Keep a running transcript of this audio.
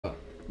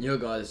your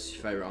guys'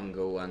 favourite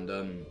uncle, and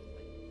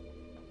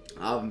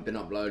I haven't been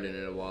uploading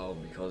in a while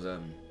because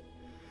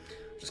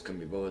just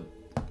couldn't be bothered.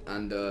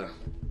 And oh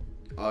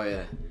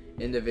yeah,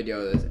 in the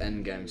video there's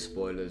endgame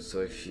spoilers, so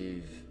if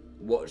you've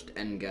watched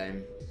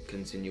endgame,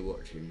 continue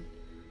watching.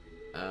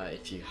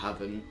 If you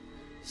haven't,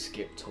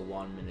 skip to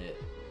 1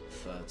 minute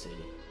 30,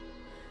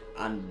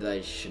 and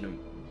they shouldn't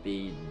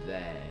be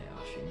there,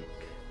 I think.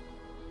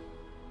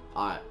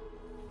 Alright,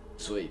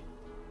 sweet.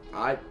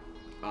 Alright,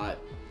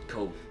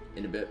 cool.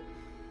 In a bit.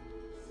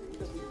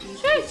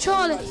 Hey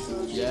Charlie.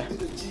 Yeah.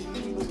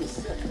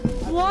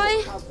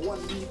 Why?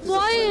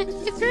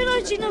 If you're an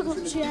OG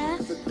Nuggets, yeah,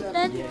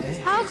 then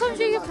how come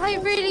you can play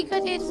really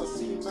good in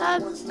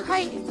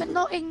creative but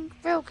not in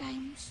real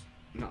games?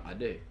 No, I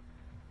do.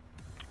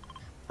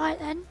 Right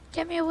then,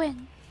 get me a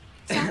win.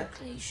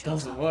 Exactly.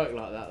 Doesn't work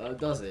like that though,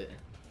 does it?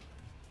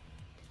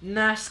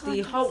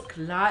 Nasty Hulk,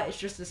 like. It's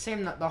just the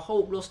same that the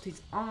Hulk lost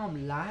his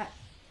arm, like.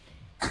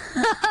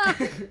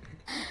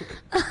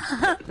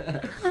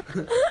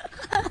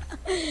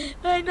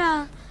 Right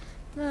now,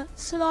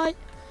 so like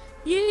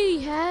you,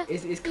 yeah.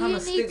 It's kind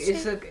of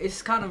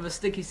it's kind of a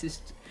sticky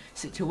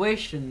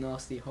situation,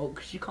 Nasty Hulk,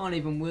 because you can't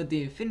even wield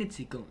the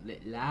Infinity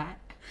Gauntlet,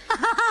 like.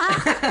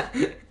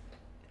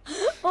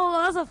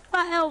 Oh, that's a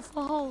fat L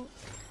for Hulk.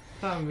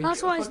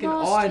 That's why it's fucking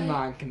nasty. Iron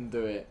Man can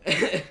do it.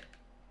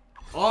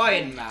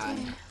 Iron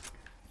Man.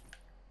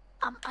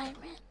 I'm Iron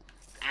Man.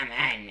 I'm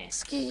Iron Man.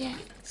 Ski Iron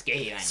Man.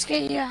 Ski Iron Man.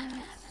 Ski Iron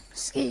Man.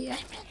 Ski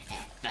Iron Man.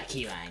 Fuck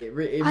you, Iron Man. It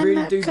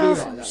really do be like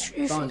that,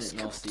 don't it,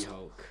 Nasty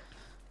Hulk?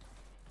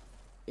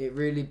 It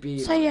really be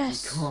so like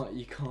yes.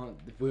 you can't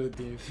wield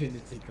the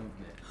Infinity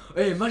Gauntlet.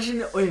 Hey,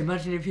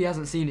 imagine if he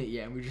hasn't seen it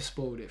yet and we just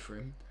spoiled it for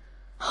him.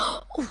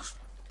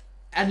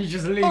 And he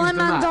just leaves Iron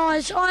the Man map.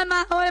 dies. Iron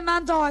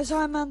Man dies.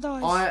 Iron Man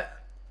dies.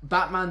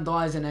 Batman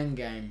dies in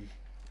Endgame.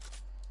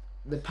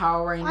 The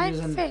Power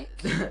Rangers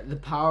the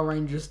Power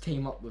Rangers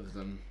team up with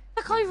them.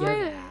 Okay,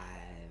 really?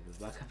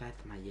 Welcome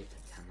back to my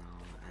YouTube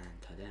channel,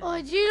 and today.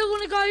 Oh, do you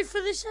want to go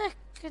for the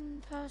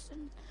second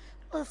person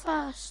or the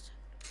first?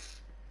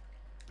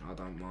 I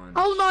don't mind.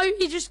 Oh no,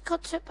 he just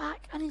got it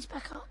back and he's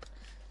back up.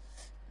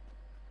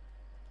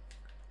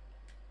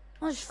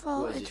 I just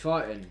farted. What is he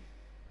fighting?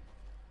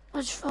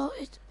 I just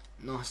farted.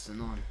 Nice to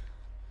know.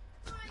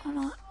 Oh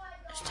no,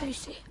 it's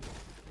tasty.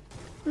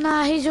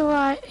 Nah, he's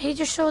alright. He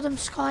just saw them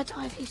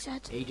skydive, he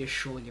said. He just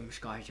saw them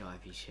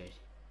skydive, he said.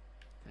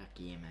 Fuck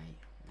yeah, mate.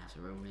 That's a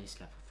real knee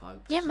slapper,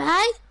 folks. Yeah,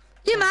 mate.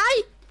 Yeah,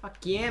 mate. Fuck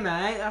yeah,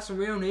 mate. That's a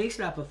real knee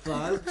slapper,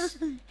 folks.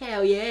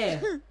 Hell yeah.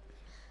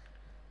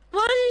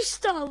 Why did you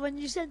start when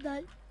you said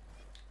that?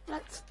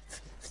 Like...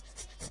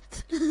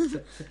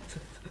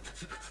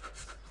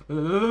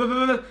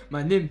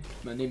 my name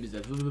is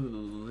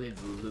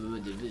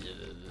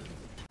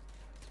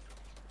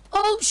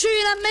Oh,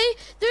 shooting at me!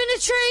 Doing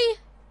the tree!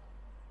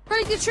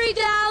 Break the tree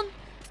down!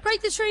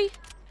 Break the tree!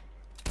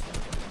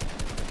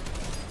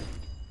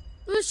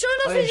 Sure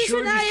enough, he just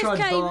went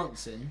AFK.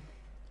 Dancing.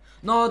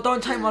 No,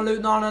 don't take my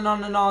loot.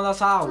 No,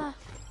 that's out.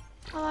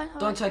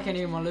 Don't take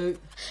any of my loot.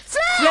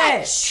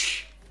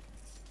 Fletch!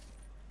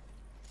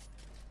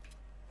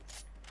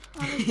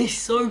 He's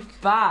so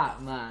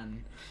fat,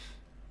 man.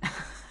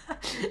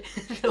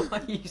 The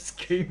way you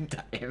screamed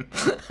at him.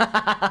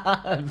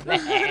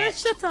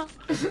 Shut up.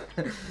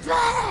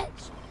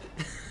 Fletch!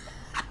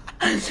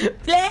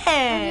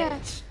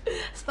 Fletch!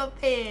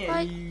 Stop it.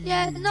 Right,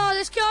 yeah, no,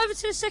 let's get over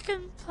to the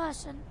second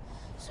person.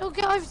 So we'll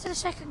get over to the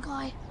second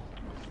guy.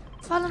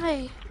 Follow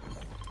me.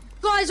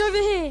 Guys, over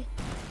here.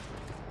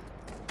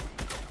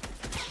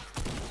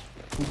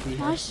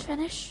 Nice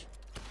finish.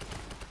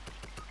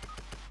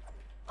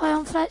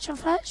 On Fletch,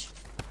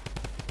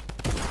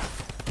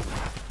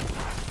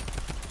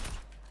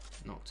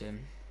 Knocked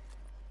him.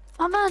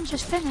 My man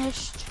just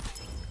finished.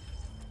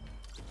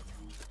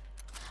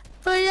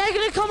 But they're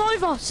gonna come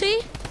over,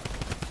 see?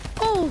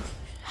 Oh,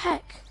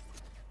 heck.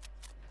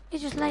 He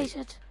just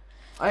lasered.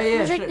 Oh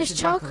yeah, I'm drink this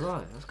chug.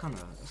 That's kind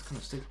of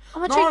stupid.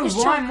 I'm gonna drink this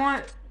chug.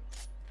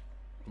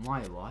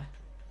 Why?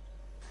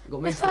 You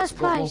got me We're first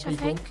place, I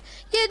think.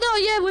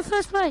 Yeah, we're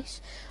first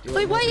place.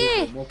 Wait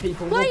here. More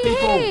people.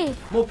 Here.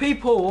 More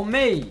people on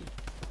me.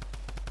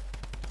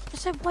 I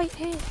said wait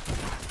here.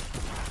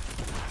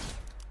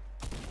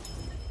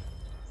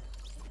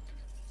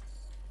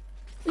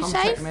 We Come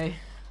safe? check me.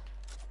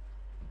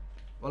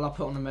 Well, I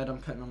put on the med. I'm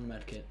putting on the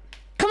med kit.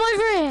 Come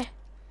over here.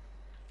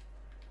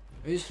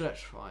 Who's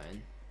Fletch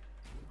fighting?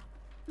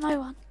 No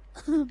one.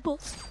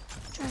 Boss.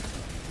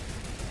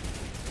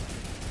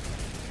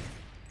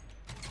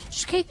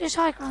 Just keep this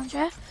high ground,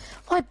 yeah?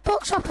 Alright,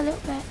 box up a little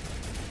bit.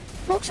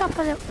 Box up.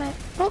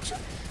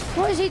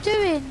 What is he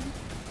doing?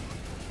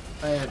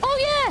 Oh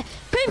yeah!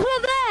 People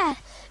are there!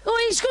 Oh,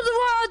 he's got the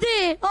right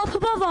idea! Up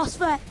above us,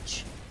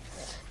 Fletch.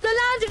 They're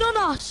landing on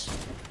us.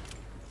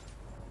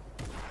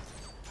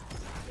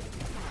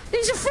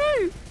 These are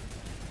fruit!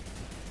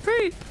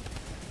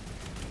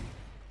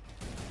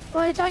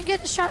 Boy, don't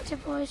get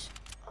distracted, boys.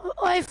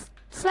 Oi,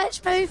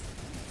 Fletch, move.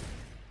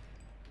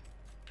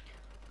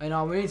 Hey,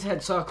 no, we need to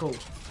head circle.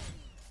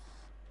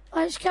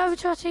 Right, let's go over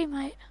to our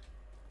teammate.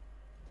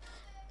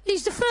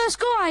 He's the first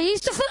guy.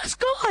 He's the first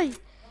guy.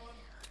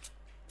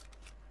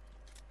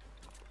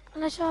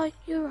 Unless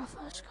you're a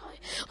first guy.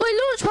 Wait,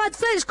 launch pad,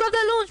 Fletch, grab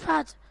that launch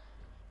pad.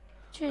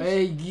 Cheers.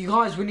 Hey, you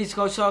guys, we need to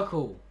go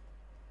circle.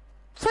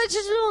 Fletch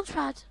is the launch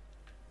pad.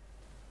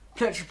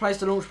 Fletch, place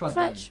the launch pad.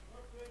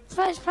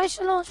 Fletch, place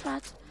the launch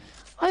pad.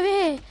 Over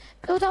here.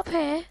 Build up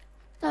here.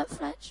 Look,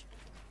 Fletch.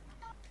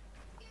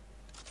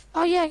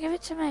 Oh yeah, give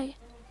it to me.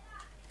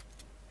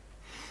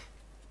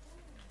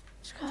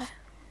 Let's go.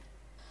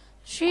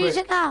 Should you use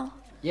it now?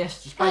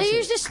 Yes, just place it. I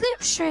use the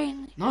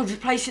slipstream. No,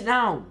 just place it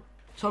now.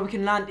 So we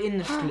can land in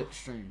the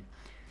slipstream.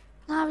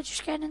 No, we're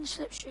just getting in the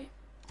slipstream.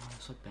 Oh,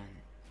 that's like Ben.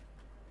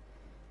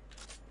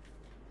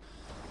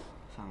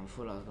 Fam, I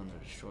thought I was going to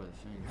destroy the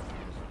thing.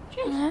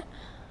 Yeah.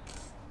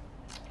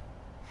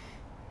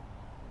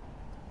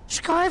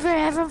 Just go over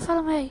here, everyone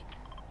follow me.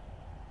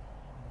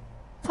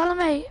 Follow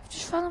me,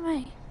 just follow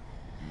me.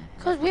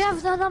 Because we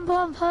have the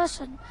 #1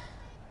 person.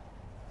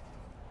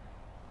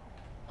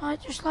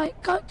 Right, just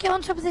like, get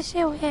on top of this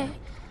hill here.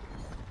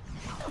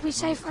 It'll be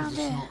safe around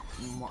here.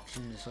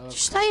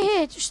 Just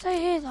stay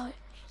here though.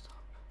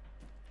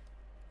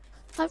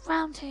 Like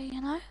round here,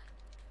 you know?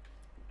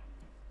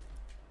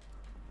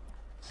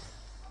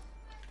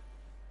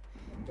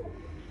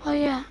 Oh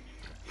yeah.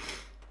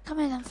 Come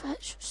here then,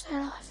 Fletch. Stay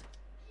alive.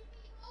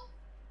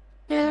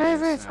 Yeah, they're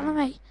over here. Follow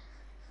me.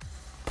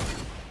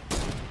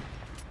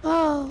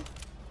 Oh.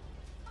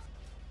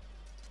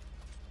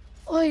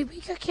 Oi, we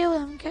could kill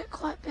them and get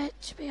quite a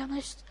bit, to be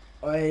honest.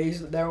 Oi,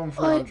 they're on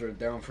 300.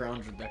 They're on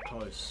 300. They're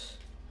close.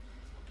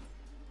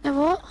 They're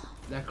what?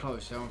 They're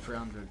close. They're on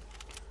 300.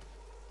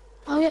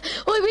 Oh yeah.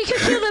 Oi, we could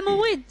kill them and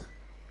win.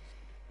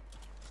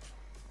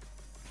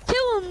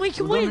 Kill them, we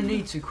can win. We're gonna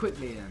need to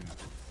quickly then.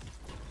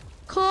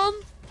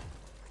 Come.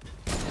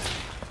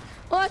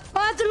 Alright,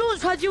 I have the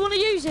launch pad. Do you want to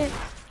use it?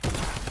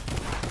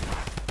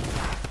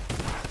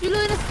 You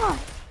learn to fight.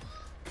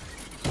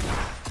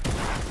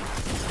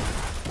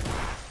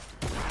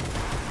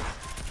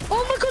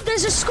 Oh my god,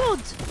 there's a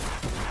squad.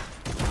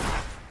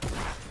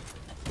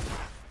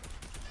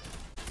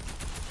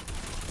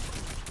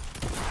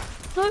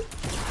 No.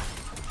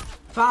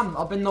 Fam,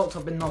 I've been knocked.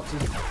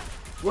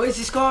 Where's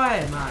this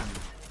guy, man?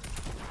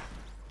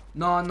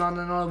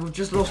 No. We've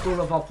just lost all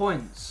of our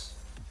points.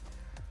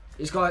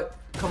 This guy,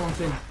 come on,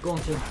 Finn. Go on,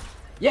 Finn.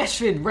 Yes,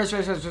 Finn. Res.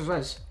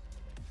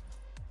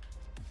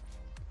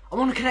 I'm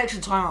on a connection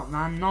timeout,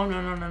 man.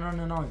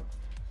 No.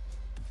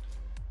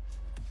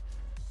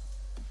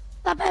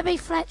 That better be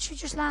Fletch who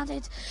just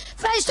landed.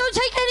 Fletch, don't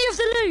take any of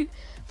the loot.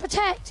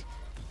 Protect.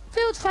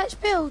 Build, Fletch,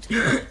 build.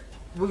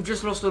 We've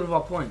just lost all of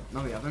our points.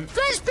 No, we haven't.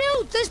 Fletch,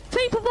 build. There's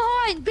people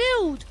behind.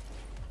 Build.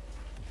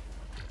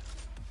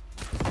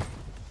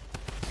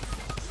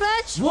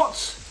 Fletch. What?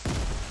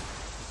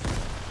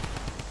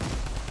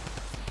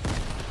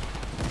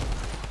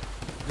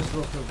 Just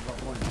lost all of our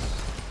points.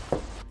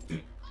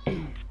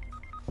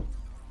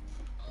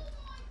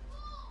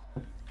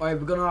 Alright,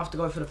 we're gonna have to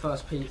go for the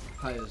first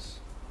players.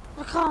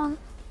 I can't.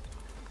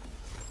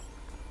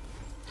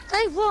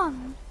 They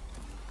won.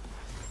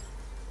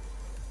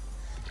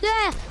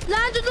 Yeah,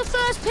 land on the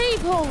first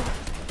people.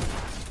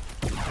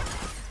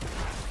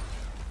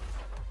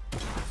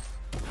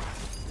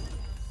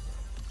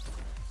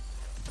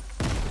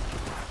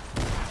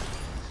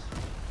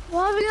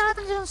 Why are we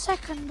landing on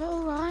second? But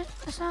alright,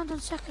 let's land on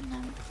second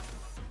then.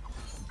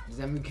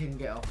 Then we can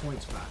get our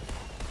points back.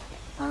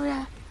 Oh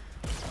yeah.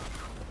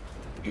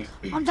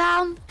 I'm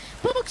down.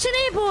 Box in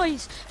here,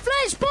 boys.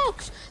 Fletch,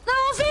 box. No,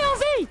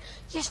 RV.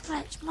 Yes,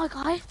 Fletch, my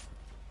guy.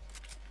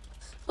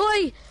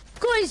 Oi,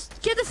 guys,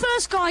 get the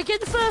first guy.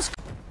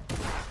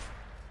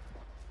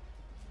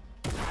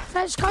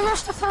 Fletch, go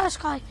rush the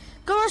first guy.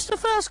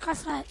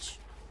 Fletch.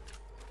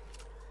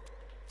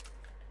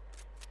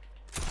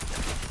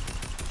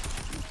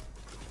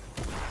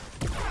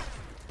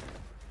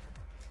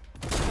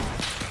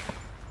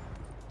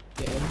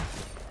 Get in.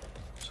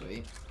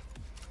 Sweet.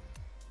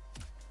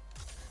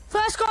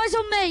 First guy's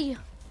on me.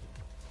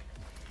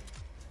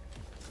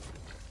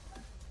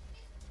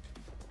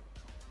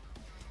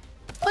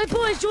 Oi,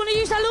 boys, do you want to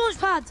use that launch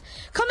pad?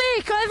 Come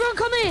here, everyone,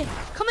 come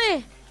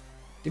here.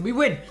 Did we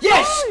win?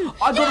 Yes! Oh,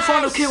 I got the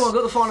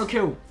final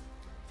kill.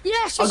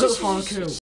 Yes, I got the final kill.